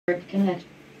Connect.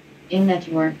 In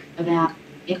network. About.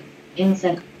 In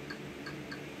set.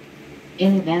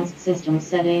 In advanced system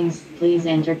settings, please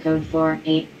enter code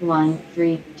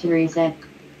 4813 to reset.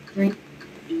 3,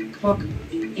 4,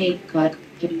 8, but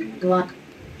 2, 1.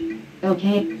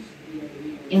 OK.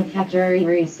 In factory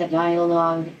reset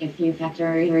dialog, if you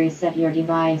factory reset your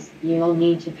device, you'll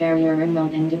need to pair your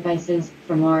remote and devices.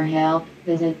 For more help,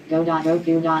 visit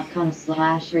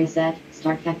go.roku.com/reset.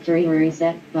 Start factory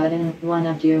reset button 1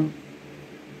 of 2.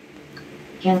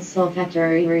 Cancel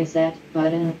factory reset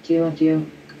button 2 of 2.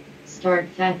 Start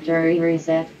factory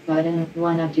reset button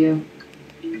 1 of 2.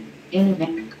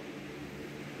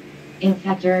 In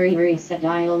factory reset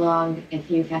dialog,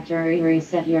 if you factory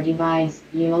reset your device,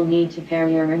 you'll need to pair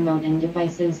your remote and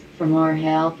devices. For more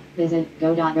help, visit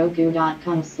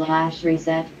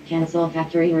go.roku.com/reset. Cancel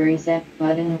factory reset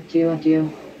button 2 of 2.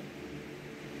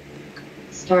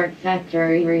 Start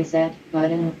factory reset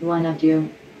button 1 of 2.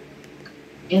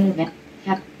 In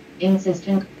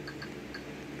system.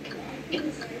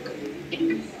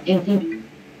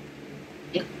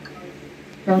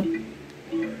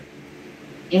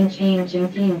 In changing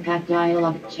theme pack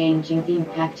dialog, changing theme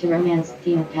pack to romance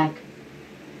theme pack.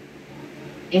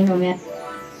 In romance.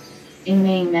 In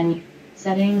main menu,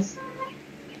 settings.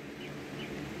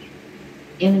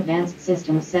 In advanced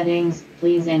system settings,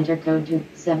 please enter code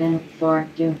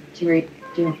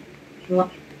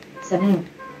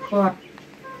 274222174.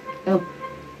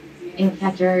 In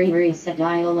factory reset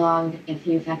dialog, if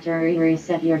you factory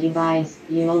reset your device,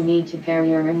 you'll need to pair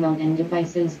your remote and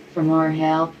devices. For more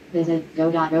help, visit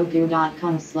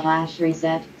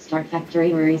go.roku.com/reset. Start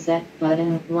factory reset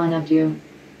button 1 of 2.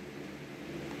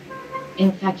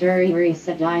 In factory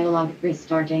reset dialog,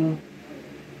 restarting.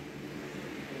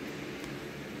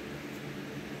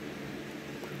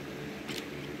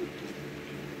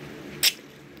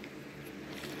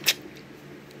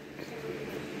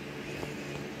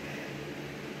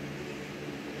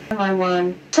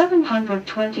 MI1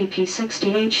 720p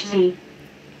 60Hz.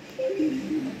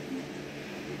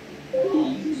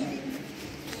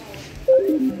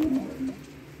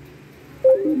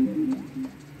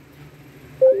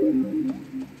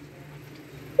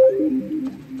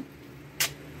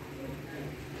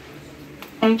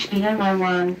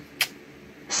 HDMI1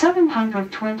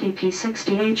 720p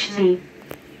 60Hz.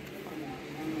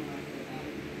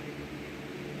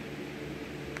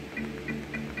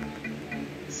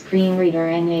 Screen reader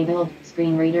enabled.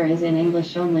 Screen reader is in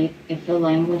English only. If the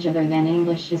language other than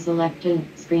English is selected,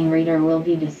 screen reader will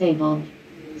be disabled.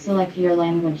 Select your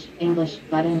language. English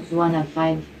button 1 of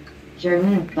 5.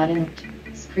 German button.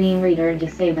 Screen reader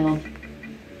disabled.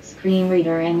 Screen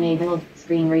reader enabled.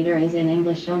 Screen reader is in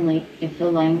English only. If the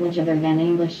language other than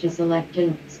English is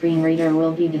selected, screen reader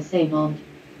will be disabled.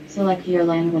 Select your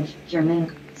language.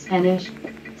 German, Spanish.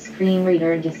 Screen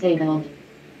reader disabled.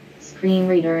 Screen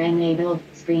reader enabled.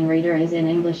 Screen reader is in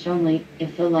English only.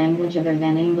 If the language other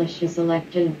than English is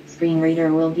selected, screen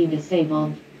reader will be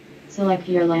disabled. Select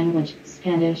your language.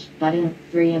 Spanish button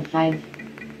 3 of 5.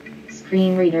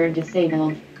 Screen reader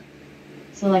disabled.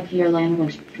 Select your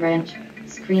language. French.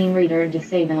 Screen reader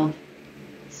disabled.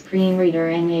 Screen reader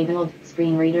enabled.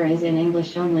 Screen reader is in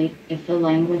English only. If the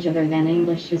language other than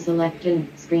English is selected,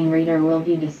 screen reader will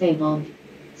be disabled.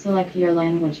 Select your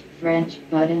language. French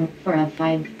button 4 of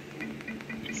 5.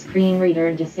 Screen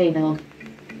reader disabled.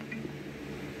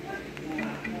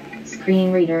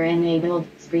 Screen reader enabled.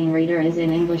 Screen reader is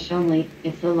in English only.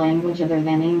 If the language other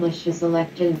than English is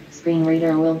selected, screen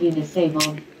reader will be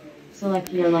disabled.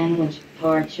 Select your language.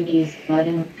 Portuguese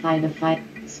button 5 of 5.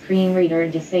 Screen reader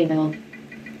disabled.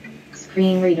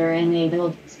 Screen reader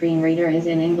enabled. Screen reader is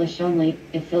in English only.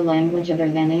 If the language other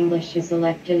than English is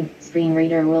selected, screen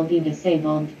reader will be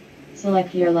disabled.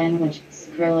 Select your language.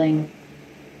 Scrolling.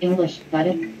 English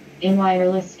button. In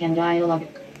wireless scan dialog.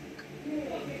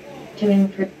 To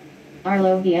improve.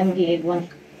 Arlo BMD81.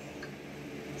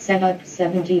 Setup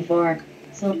 74.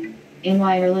 So, in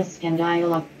wireless scan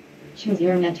dialog. Choose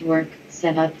your network.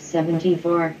 Setup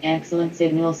 74. Excellent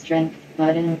signal strength.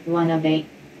 Button 1 of 8.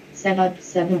 Setup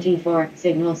 74.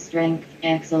 Signal strength.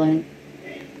 Excellent.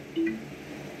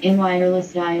 In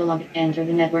wireless dialog, enter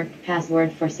the network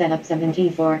password for setup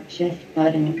 74. Shift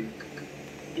button.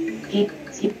 Keep.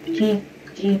 T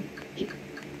T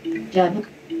W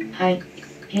I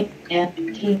F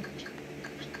T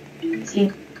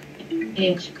C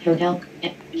H hotel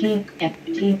T F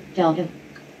T Delta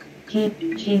T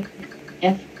G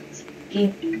F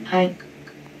P I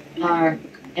R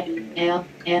L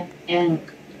F N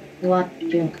 1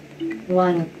 2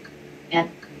 1 F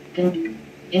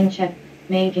in check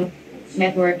making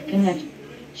network connect.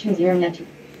 Choose your network.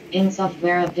 In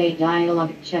software update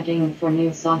dialog, checking for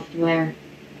new software.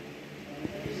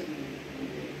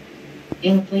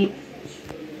 In please.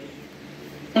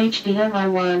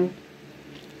 HDMI 1.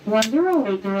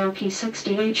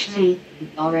 1080p60HZ.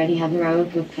 Already have your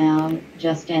Roku account.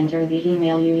 Just enter the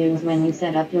email you use when you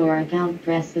set up your account.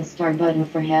 Press the start button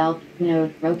for help.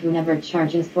 Note, Roku never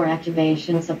charges for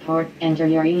activation support. Enter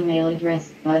your email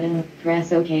address button.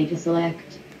 Press OK to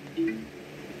select.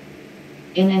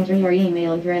 In enter your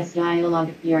email address dialog,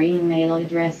 your email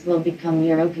address will become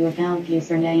your Roku account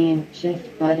username.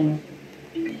 Shift button.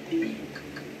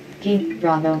 Key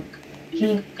Bravo.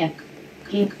 Key F.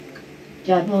 Key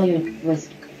W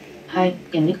West I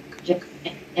N J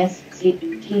S C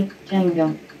T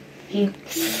Tango P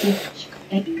H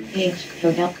H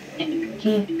Hotel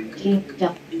P T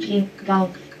Duck P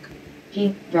Golf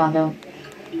P Bravo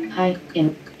I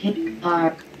N P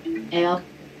R L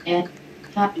N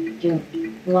 5 2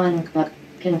 1 but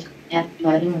cont at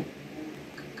button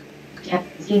tap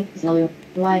Z Zulu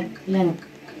Y N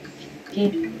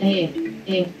P A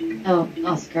O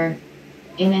Oscar.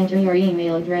 In enter your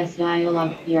email address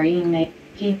dialog, your email,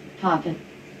 keep pocket,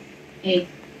 A,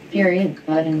 period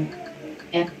button,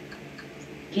 F,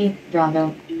 keep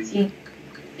Bravo, C,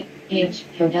 H,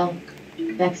 Hotel,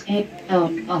 X, A, O,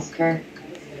 Oscar,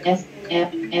 S,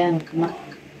 F, N, M,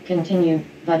 continue,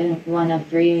 button 1 of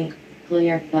 3,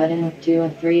 clear, button 2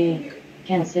 of 3,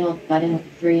 cancel, button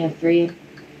 3 of 3,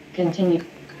 continue,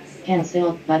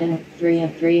 cancel, button 3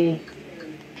 of 3,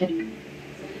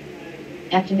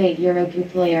 activate your Roku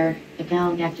player.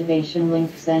 Account activation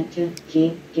link sent to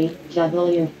G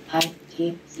W I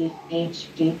T C H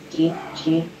G G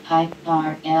G I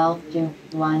R L 2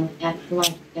 1 F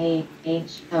Y A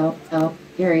H O O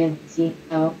period C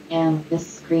O M. This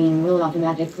screen will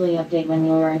automatically update when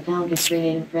your account is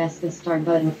created. Press the start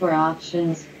button for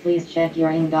options. Please check your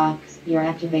inbox. Your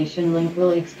activation link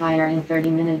will expire in 30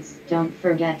 minutes. Don't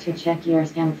forget to check your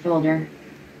spam folder.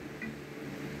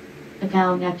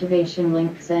 Account activation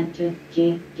link sent to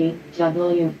G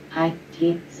W I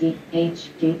T C H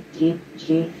G G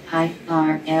G I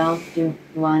R L 2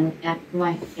 1 F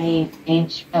Y A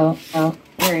H O O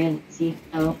period C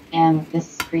O M. This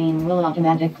screen will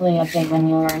automatically update when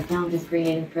your account is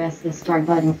created. Press the start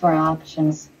button for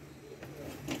options.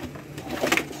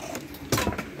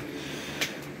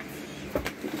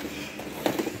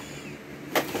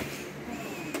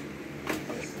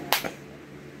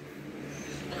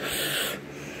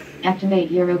 Activate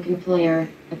your Roku player.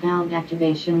 Account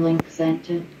activation link sent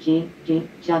to G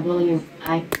W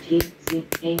I T C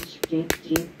H G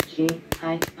G G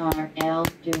I R L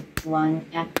 2 1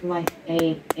 F Y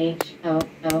A H O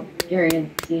O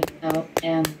period C O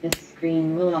M. This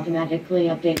screen will automatically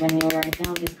update when your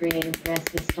account is created. Press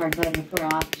the start button for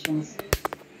options.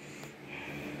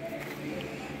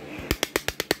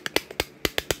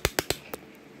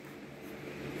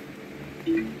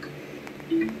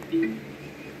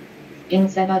 In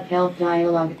Setup Help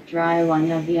dialog, try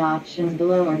one of the options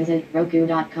below or visit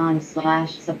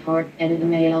roku.com/support. Edit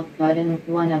email button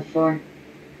 1 of 4.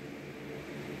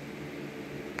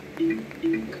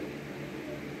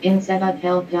 In Setup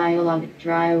Help dialog,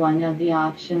 try one of the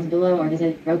options below or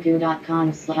visit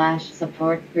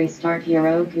roku.com/support. Restart your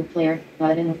Roku player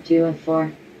button 2 of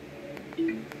 4.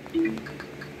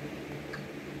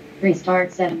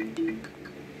 Restart setup.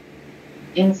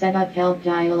 In Setup Help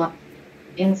dialog.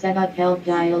 In Setup Help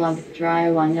dialog,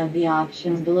 try one of the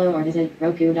options below or visit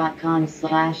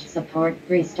roku.com/support.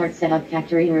 Restart setup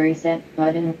factory reset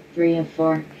button 3 of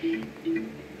 4.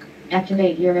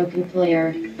 Activate your Roku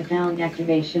player. Account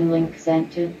activation link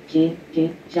sent to G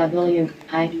W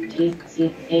I T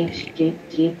C H G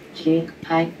G G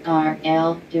I R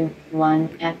L 2 1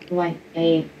 F Y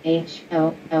A H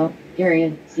O O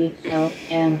period C O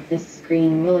M. This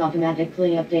screen will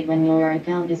automatically update when your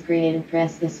account is created.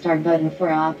 Press the start button for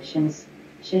options.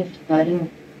 Shift button.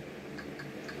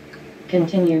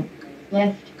 Continue.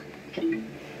 Left.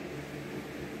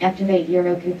 Activate your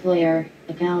Roku player.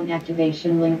 Account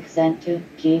activation link sent to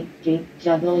G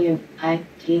W I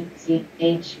T C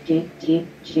H G G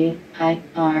G I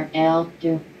R L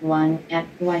 2 1 F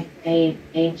Y A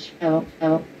H O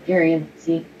O period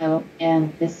C O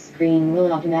M. This screen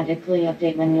will automatically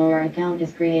update when your account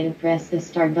is created. Press the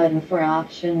start button for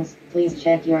options. Please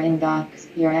check your inbox.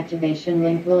 Your activation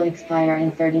link will expire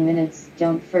in 30 minutes.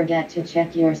 Don't forget to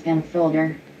check your spam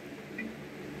folder.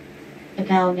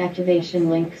 Account activation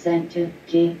link sent to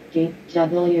G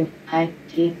W I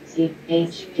T C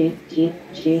H G G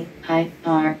G I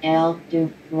R L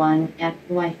 2 1 F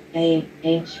Y A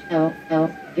H O O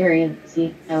period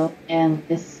C O M.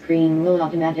 This screen will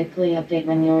automatically update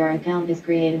when your account is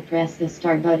created. Press the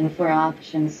start button for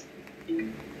options.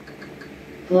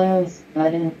 Close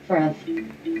button for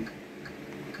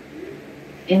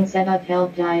in setup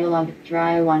help dialog,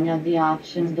 try one of the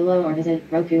options below or visit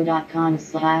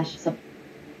roku.com/support.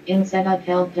 In setup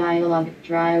help dialog,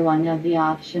 try one of the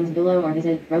options below or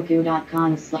visit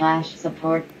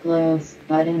roku.com/support. Close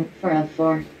button for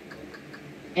F4.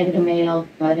 Edit a mail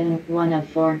button 1 of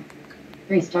 4.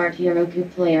 Restart your Roku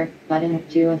player button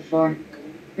 2 of 4.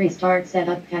 Restart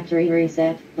setup factory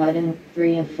reset button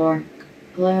 3 of 4.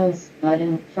 Close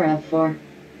button for F4.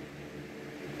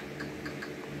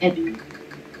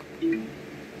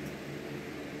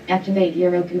 Activate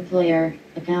your Roku player.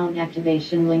 Account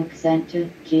activation link sent to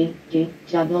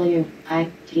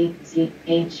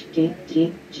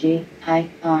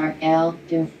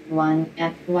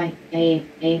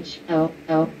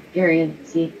GGWITHTCHGHIRL21@YAHOO.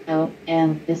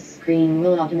 This screen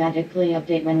will automatically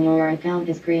update when your account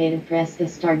is created. Press the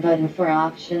start button for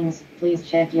options. Please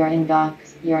check your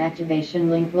inbox. Your activation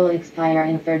link will expire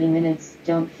in 30 minutes.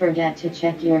 Don't forget to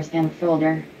check your spam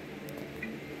folder.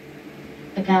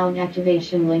 Account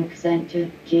activation link sent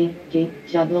to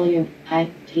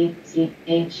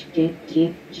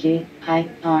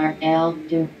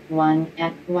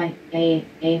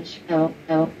GGWITHTCHGHIRL21@YAHOO.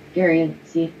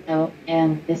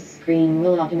 This screen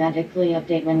will automatically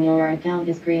update when your account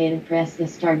is created. Press the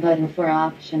start button for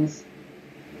options.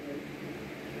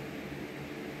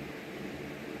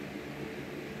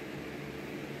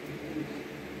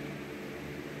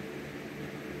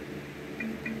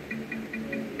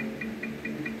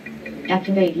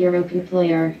 Activate your Roku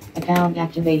player. Account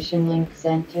activation link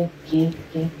sent to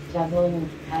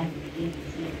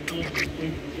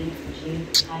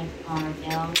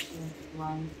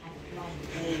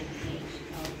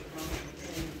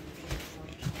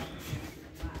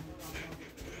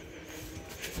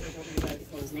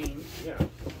His name. Yeah.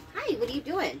 Hi, what are you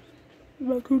doing?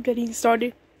 Roku getting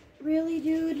started. Really,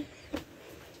 dude?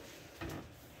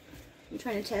 You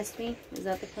trying to test me? Is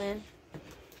that the plan?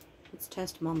 Let's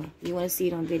test Mama. You want to see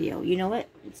it on video. You know what?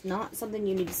 It's not something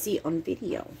you need to see on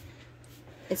video.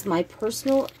 It's my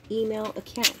personal email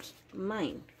account.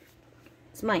 Mine.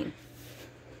 It's mine.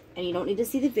 And you don't need to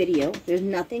see the video. There's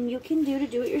nothing you can do to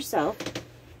do it yourself.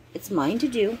 It's mine to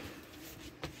do.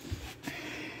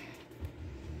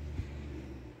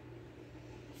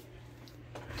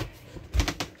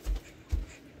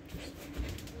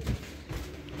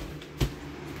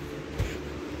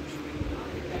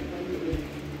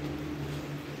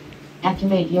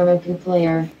 Activate your Roku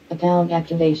player. Account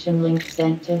activation link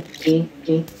sent to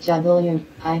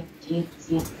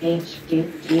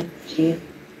GGWITHTCHGHG.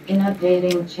 In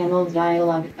updating channels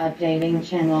dialog, updating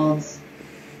channels.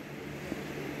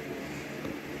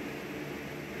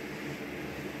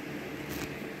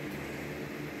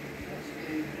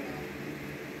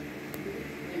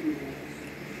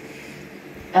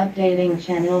 Updating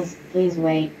channels, please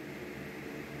wait.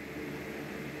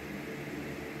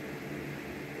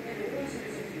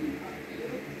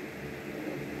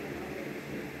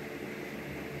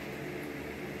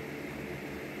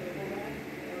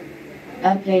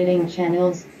 Updating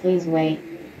channels, please wait.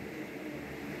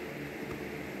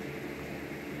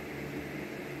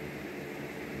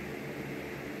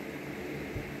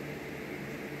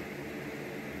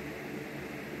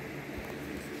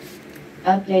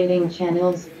 Updating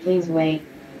channels, please wait.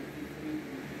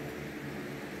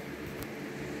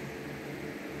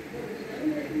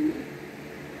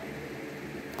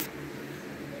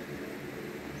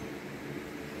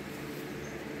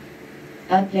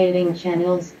 Updating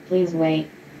channels, please wait.